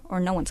covered or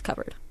no one's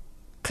covered?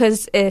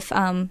 Because if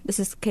this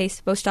is the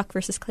case, Bostock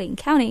versus Clayton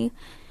County,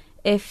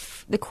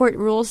 if the court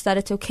rules that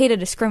it's okay to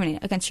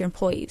discriminate against your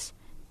employees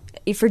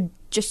for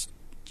just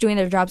doing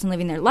their jobs and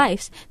living their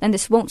lives, then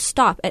this won't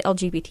stop at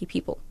LGBT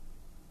people.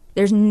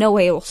 There's no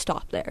way it will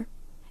stop there.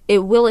 It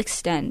will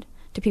extend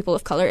to people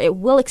of color. It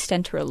will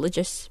extend to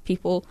religious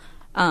people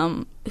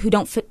who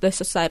don't fit the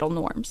societal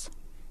norms.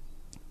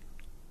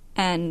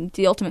 And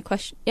the ultimate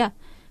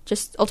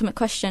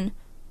question,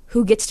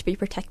 who gets to be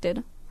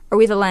protected? Are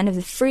we the land of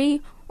the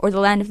free or the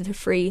land of the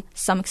free?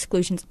 Some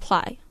exclusions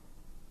apply.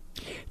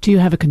 Do you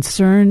have a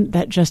concern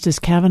that Justice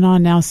Kavanaugh,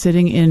 now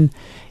sitting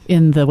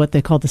in the what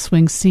they call the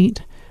swing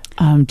seat,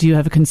 do you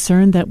have a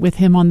concern that with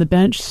him on the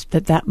bench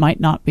that might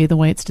not be the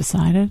way it's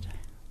decided?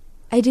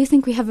 I do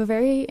think we have a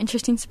very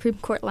interesting Supreme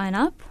Court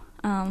lineup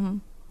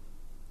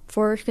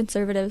for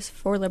conservatives,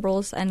 for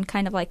liberals, and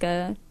kind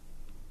of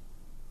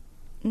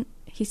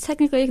he's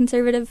technically a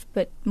conservative,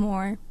 but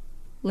more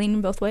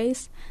leaning both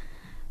ways.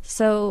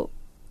 So,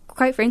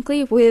 quite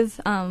frankly, with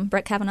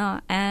Brett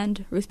Kavanaugh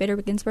and Ruth Bader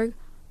Ginsburg,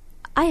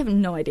 I have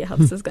no idea how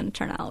this is going to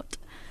turn out.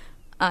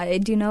 I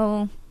do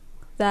know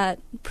that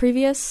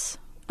previous,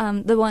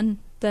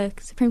 the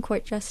Supreme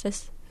Court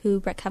justice who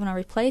Brett Kavanaugh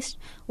replaced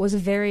was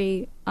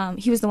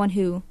he was the one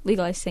who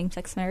legalized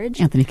same-sex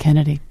marriage. Anthony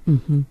Kennedy.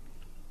 Mm-hmm.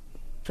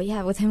 But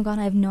yeah, with him gone,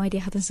 I have no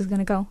idea how this is going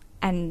to go.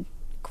 And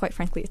quite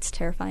frankly, it's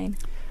terrifying.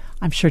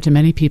 I'm sure to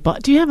many people.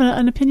 Do you have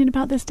an opinion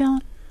about this,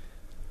 Dallin?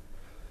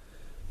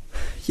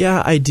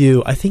 Yeah, I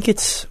do. I think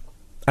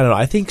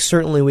I think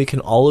certainly we can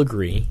all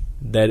agree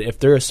that if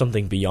there is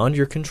something beyond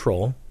your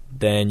control,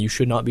 then you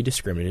should not be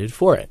discriminated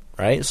for it,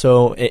 right?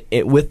 So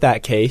with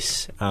that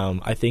case,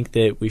 I think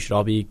that we should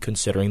all be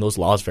considering those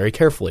laws very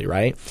carefully,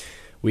 right?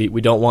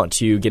 We don't want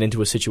to get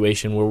into a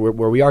situation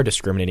where we are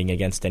discriminating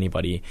against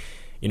anybody.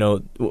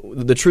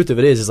 The truth of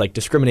it is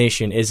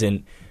discrimination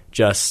isn't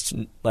just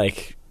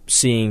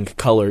seeing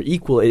color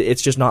equal.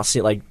 It's just not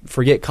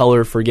forget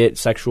color, forget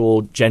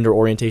sexual, gender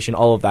orientation,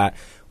 all of that.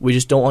 We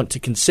just don't want to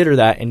consider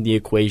that in the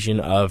equation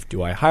of,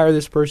 do I hire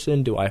this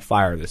person? Do I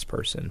fire this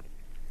person?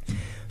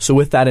 So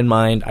with that in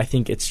mind, I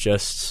think it's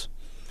just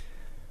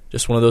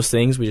one of those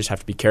things. We just have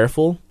to be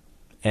careful.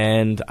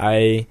 And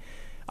I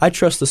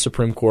trust the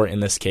Supreme Court in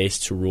this case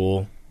to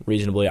rule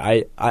reasonably.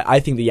 I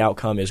think the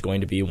outcome is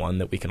going to be one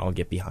that we can all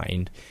get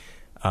behind.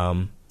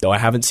 Though I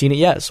haven't seen it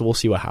yet, so we'll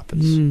see what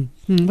happens.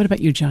 What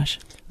about you, Josh?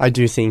 I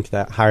do think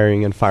that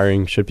hiring and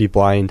firing should be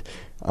blind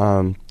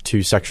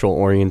to sexual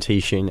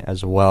orientation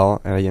as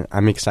well.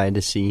 I'm excited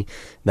to see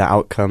the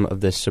outcome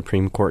of this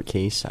Supreme Court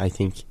case. I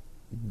think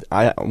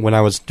when I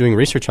was doing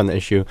research on the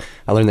issue,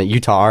 I learned that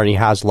Utah already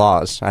has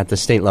laws at the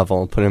state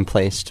level put in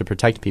place to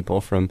protect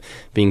people from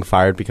being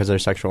fired because of their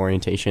sexual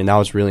orientation. That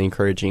was really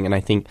encouraging, and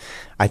I think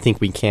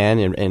we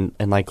can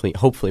and likely,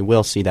 hopefully,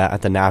 will see that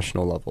at the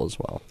national level as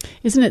well.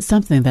 Isn't it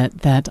something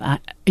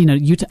that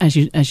Utah,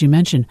 as you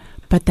mentioned,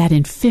 but that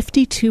in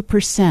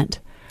 52%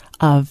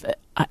 of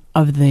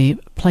the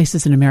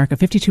places in America,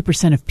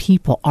 52% of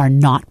people are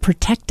not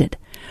protected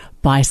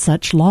by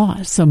such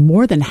laws. So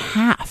more than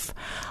half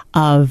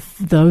of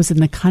those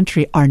in the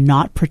country are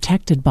not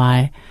protected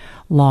by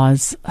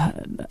laws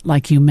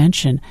like you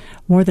mentioned.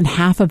 More than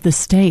half of the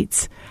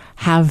states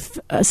have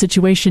a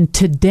situation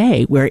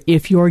today where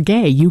if you're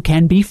gay, you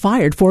can be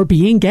fired for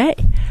being gay.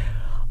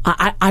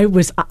 I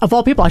was, of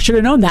all people, I should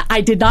have known that.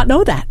 I did not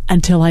know that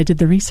until I did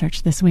the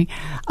research this week.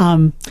 I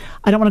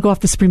don't want to go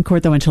off the Supreme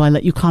Court, though, until I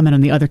let you comment on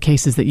the other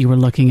cases that you were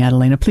looking at,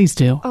 Elena. Please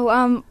do.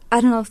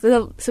 I don't know.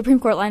 The Supreme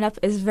Court lineup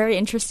is very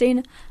interesting.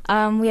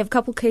 We have a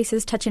couple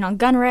cases touching on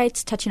gun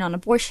rights, touching on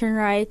abortion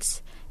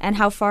rights, and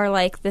how far,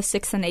 like, the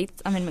 6th and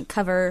 8th Amendment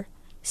cover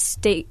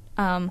state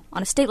on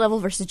a state level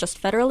versus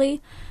just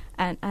federally.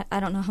 And I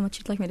don't know how much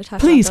you'd like me to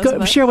talk about those.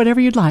 Please, share whatever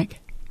you'd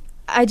like.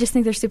 I just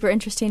think they're super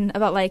interesting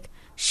about, like,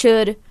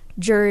 should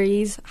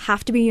juries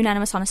have to be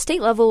unanimous on a state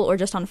level or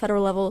just on a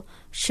federal level?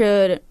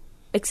 Should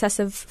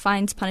excessive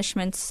fines,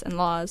 punishments, and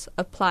laws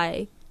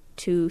apply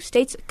to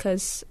states?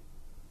 Because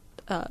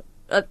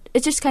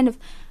it's just kind of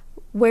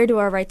where do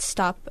our rights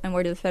stop and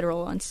where do the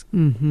federal ones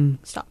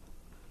stop?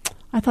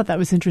 I thought that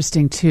was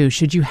interesting, too.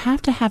 Should you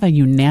have to have a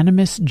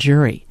unanimous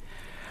jury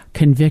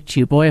convict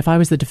you? Boy, if I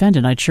was the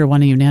defendant, I'd sure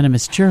want a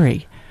unanimous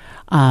jury.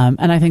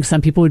 And I think some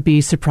people would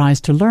be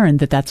surprised to learn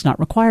that that's not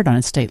required on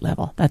a state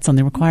level. That's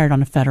only required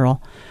on a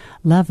federal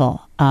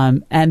level.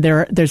 And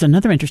there's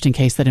another interesting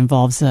case that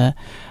involves the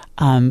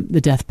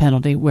death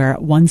penalty, where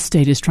one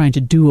state is trying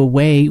to do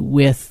away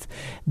with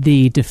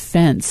the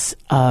defense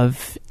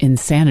of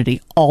insanity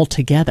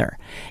altogether.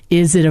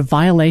 Is it a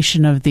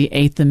violation of the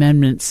Eighth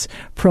Amendment's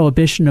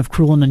prohibition of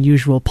cruel and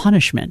unusual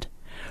punishment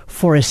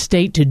for a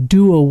state to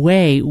do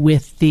away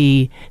with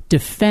the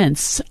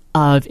defense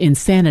of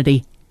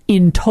insanity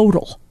in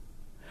total?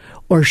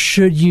 Or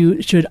should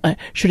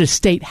a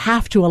state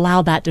have to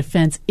allow that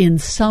defense in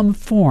some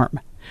form,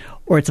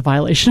 or it's a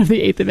violation of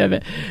the Eighth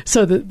Amendment?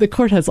 So the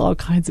court has all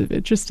kinds of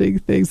interesting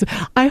things.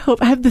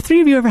 Have the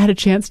three of you ever had a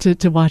chance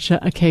to watch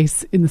a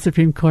case in the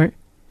Supreme Court?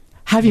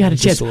 Have you had a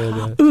chance? A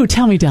little bit. Ooh,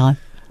 tell me, Dallin.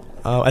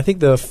 I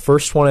think the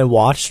first one I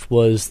watched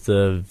was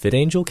the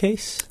VidAngel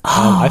case.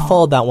 I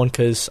followed that one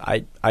because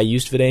I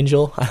used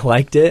VidAngel. I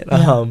liked it.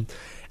 Yeah.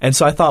 And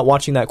so I thought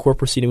watching that court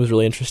proceeding was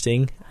really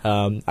interesting.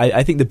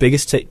 I think the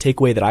biggest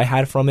takeaway that I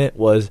had from it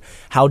was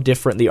how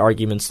different the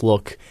arguments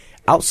look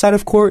outside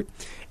of court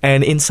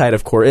and inside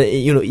of court.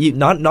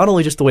 Not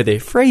only just the way they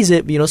phrase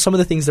it, but some of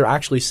the things they're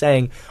actually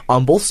saying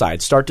on both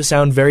sides start to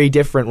sound very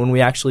different when we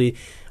actually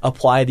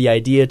apply the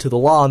idea to the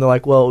law. And they're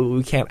like, well,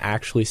 we can't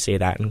actually say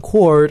that in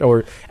court,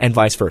 and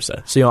vice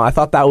versa. So I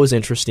thought that was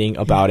interesting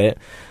about it,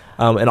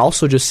 and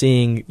also just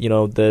seeing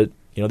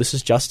this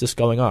is justice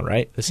going on,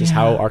 right? This is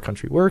how our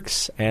country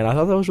works, and I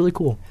thought that was really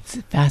cool. It's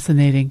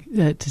fascinating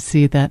to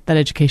see that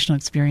educational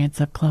experience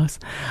up close.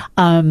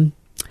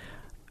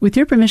 With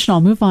your permission,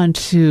 I'll move on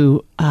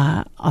to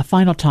a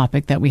final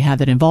topic that we have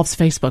that involves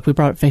Facebook. We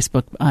brought up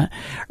Facebook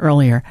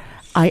earlier.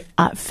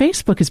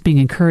 Facebook is being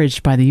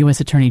encouraged by the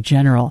U.S. Attorney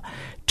General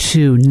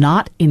to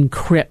not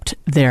encrypt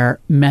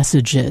their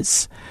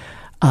messages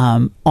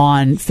on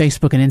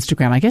Facebook and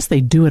Instagram. I guess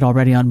they do it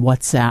already on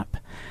WhatsApp.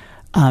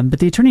 But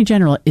the Attorney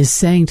General is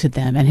saying to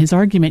them, and his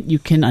argument you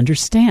can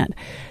understand,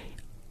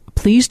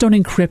 please don't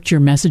encrypt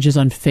your messages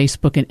on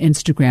Facebook and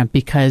Instagram,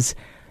 because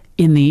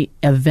in the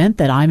event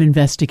that I'm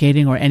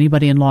investigating or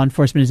anybody in law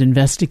enforcement is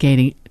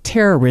investigating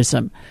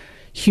terrorism,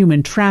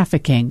 human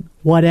trafficking,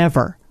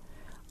 whatever,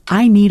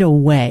 I need a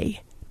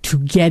way to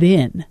get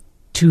in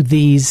to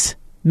these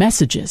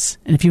messages.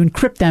 And if you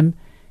encrypt them,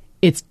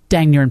 it's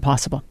dang near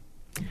impossible.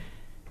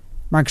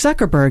 Mark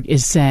Zuckerberg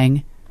is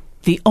saying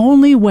the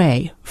only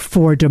way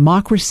for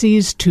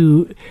democracies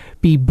to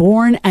be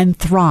born and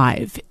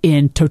thrive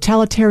in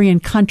totalitarian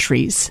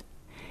countries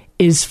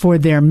is for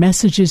their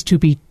messages to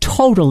be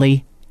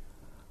totally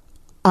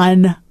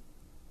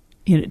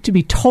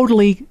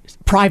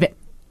private.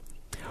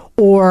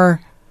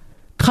 Or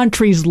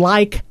countries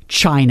like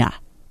China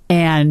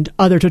and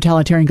other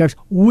totalitarian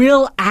governments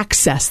will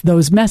access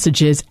those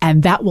messages,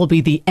 and that will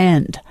be the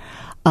end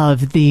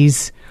of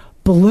these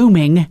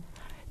blooming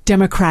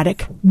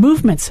democratic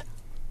movements.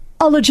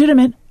 A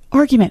legitimate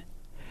argument.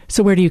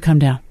 So where do you come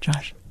down,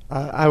 Josh?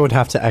 I would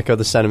have to echo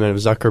the sentiment of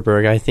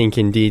Zuckerberg. I think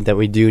indeed that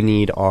we do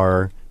need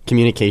our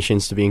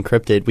communications to be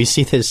encrypted. We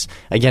see this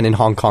again in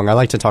Hong Kong. I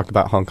like to talk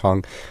about Hong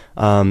Kong.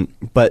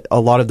 But a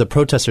lot of the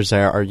protesters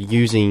there are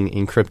using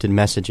encrypted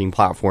messaging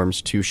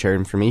platforms to share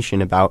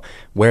information about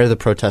where the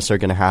protests are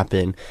going to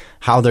happen,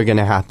 how they're going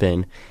to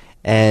happen.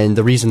 And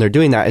the reason they're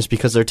doing that is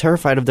because they're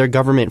terrified of their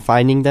government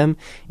finding them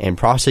and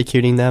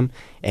prosecuting them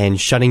and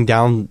shutting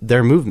down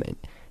their movement.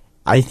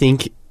 I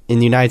think in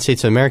the United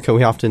States of America,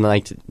 we often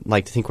like to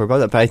think we're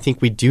above that, but I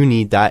think we do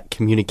need that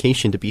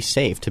communication to be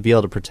safe, to be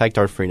able to protect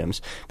our freedoms,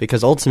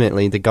 because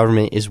ultimately the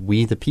government is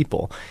we the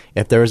people.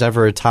 If there was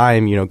ever a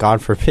time,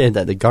 God forbid,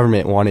 that the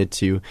government wanted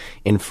to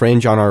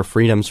infringe on our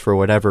freedoms for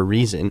whatever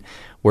reason,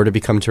 were to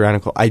become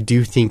tyrannical, I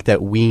do think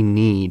that we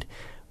need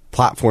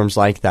platforms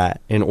like that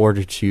in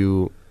order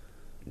to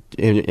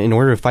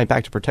fight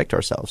back to protect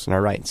ourselves and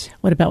our rights.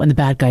 What about when the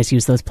bad guys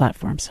use those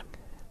platforms?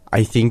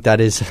 I think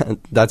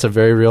that's a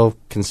very real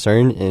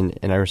concern,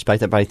 and I respect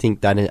that. But I think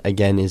that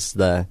again it's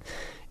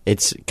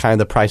kind of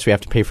the price we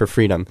have to pay for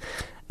freedom.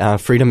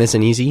 Freedom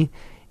isn't easy,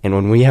 and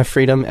when we have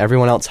freedom,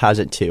 everyone else has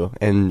it too.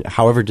 And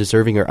however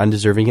deserving or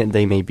undeserving it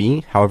they may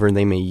be, however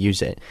they may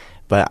use it.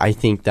 But I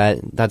think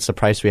that's the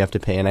price we have to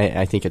pay, and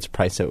I think it's a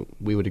price that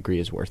we would agree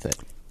is worth it.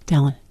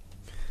 Dallin.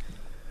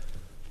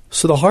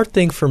 So the hard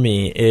thing for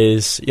me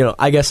is,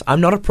 I guess I'm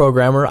not a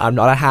programmer, I'm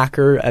not a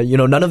hacker,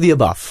 none of the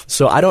above.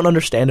 So I don't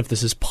understand if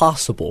this is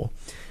possible.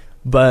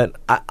 But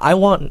I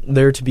want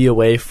there to be a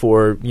way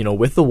for,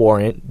 with the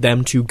warrant,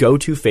 them to go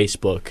to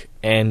Facebook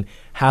and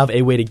have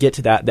a way to get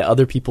to that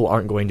other people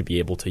aren't going to be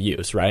able to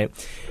use, right?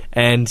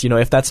 And,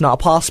 if that's not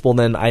possible,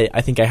 then I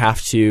think I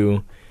have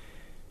to...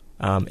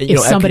 if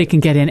somebody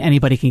can get in,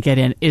 anybody can get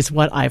in, is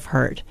what I've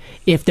heard.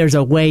 If there's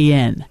a way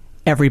in,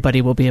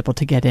 everybody will be able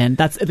to get in.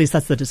 That's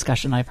the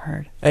discussion I've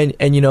heard. And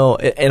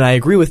and I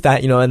agree with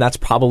that, and that's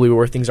probably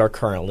where things are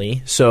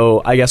currently.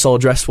 So I guess I'll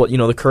address what,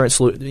 the current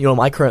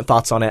my current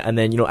thoughts on it, and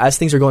then, as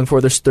things are going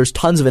forward, there's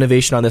tons of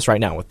innovation on this right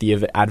now with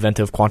the advent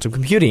of quantum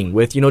computing,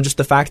 with, just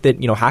the fact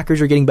that, hackers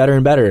are getting better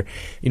and better,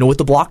 with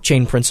the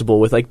blockchain principle,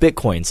 with like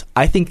Bitcoins.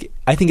 I think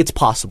it's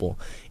possible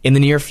in the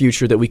near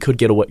future that we could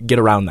get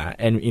around that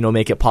and,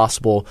 make it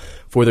possible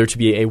for there to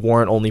be a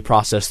warrant-only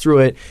process through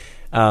it.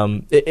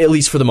 At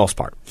least for the most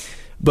part.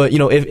 But,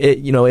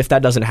 if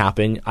that doesn't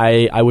happen,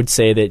 I would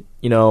say that,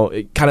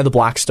 kind of the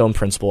Blackstone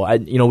principle,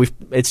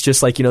 it's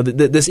just like,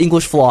 this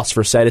English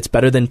philosopher said, it's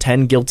better than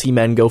 10 guilty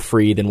men go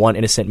free than one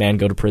innocent man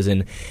go to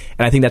prison.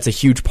 And I think that's a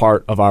huge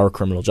part of our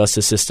criminal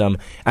justice system.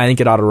 And I think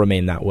it ought to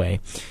remain that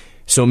way.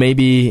 So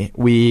maybe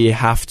we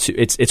have to,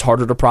 it's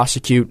harder to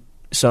prosecute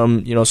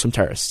some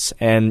terrorists.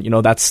 And,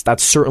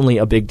 that's certainly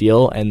a big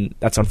deal, and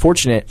that's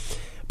unfortunate.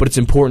 But it's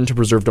important to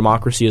preserve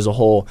democracy as a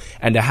whole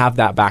and to have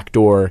that back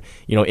door,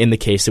 in the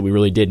case that we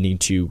really did need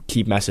to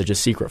keep messages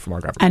secret from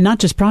our government. And not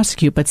just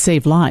prosecute, but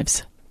save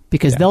lives.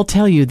 Because they'll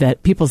tell you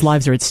that people's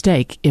lives are at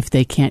stake if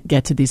they can't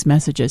get to these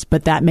messages.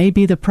 But that may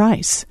be the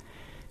price.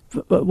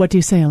 What do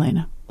you say,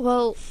 Elena?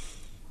 Well,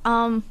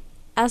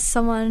 as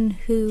someone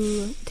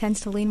who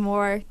tends to lean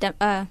more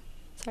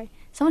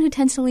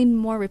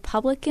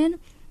Republican,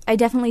 I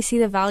definitely see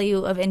the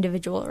value of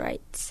individual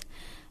rights.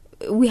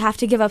 We have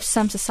to give up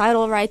some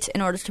societal rights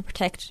in order to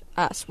protect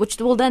us, which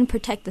will then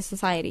protect the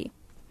society.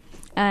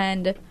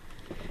 And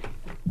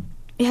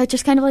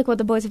just kind of like what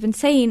the boys have been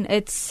saying,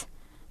 it's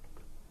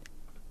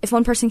if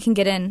one person can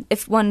get in,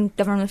 if one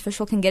government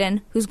official can get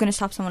in, who's going to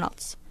stop someone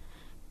else?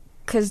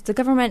 Because the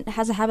government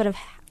has a habit of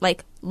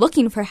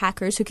looking for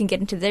hackers who can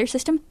get into their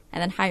system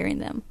and then hiring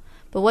them.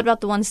 But what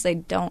about the ones they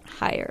don't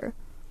hire?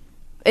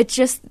 It's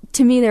just,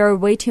 to me, there are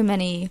way too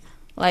many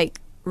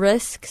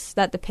risks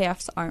that the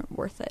payoffs aren't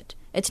worth it.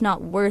 It's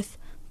not worth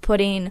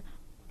putting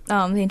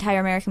the entire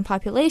American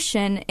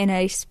population in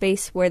a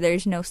space where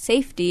there's no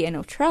safety and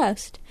no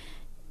trust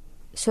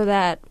so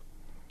that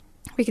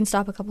we can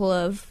stop a couple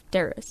of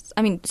terrorists.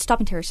 I mean,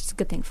 stopping terrorists is a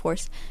good thing, of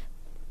course,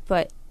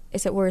 but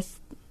is it worth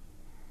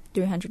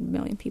 300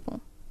 million people?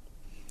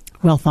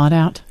 Well thought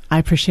out. I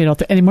appreciate all.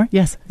 Any more?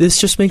 Yes. This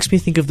just makes me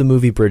think of the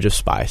movie Bridge of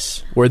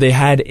Spies, where they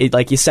had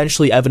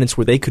essentially evidence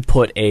where they could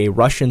put a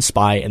Russian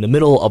spy in the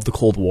middle of the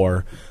Cold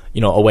War,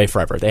 away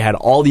forever. They had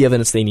all the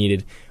evidence they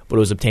needed, but it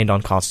was obtained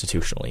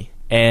unconstitutionally.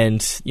 And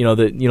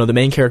the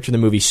main character in the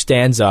movie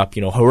stands up,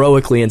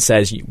 heroically and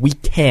says, "We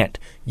can't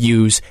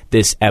use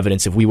this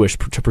evidence if we wish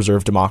to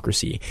preserve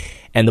democracy."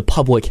 And the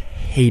public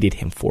hated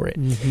him for it.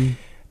 Mm-hmm.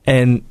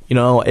 And,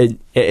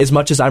 as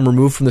much as I'm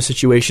removed from the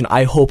situation,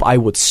 I hope I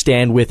would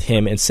stand with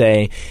him and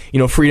say,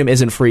 freedom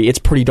isn't free. It's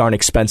pretty darn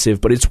expensive,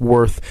 but it's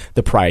worth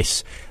the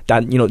price.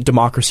 That,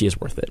 democracy is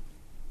worth it.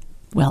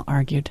 Well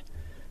argued.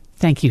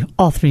 Thank you,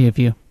 all three of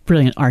you.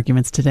 Brilliant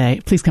arguments today.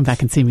 Please come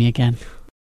back and see me again.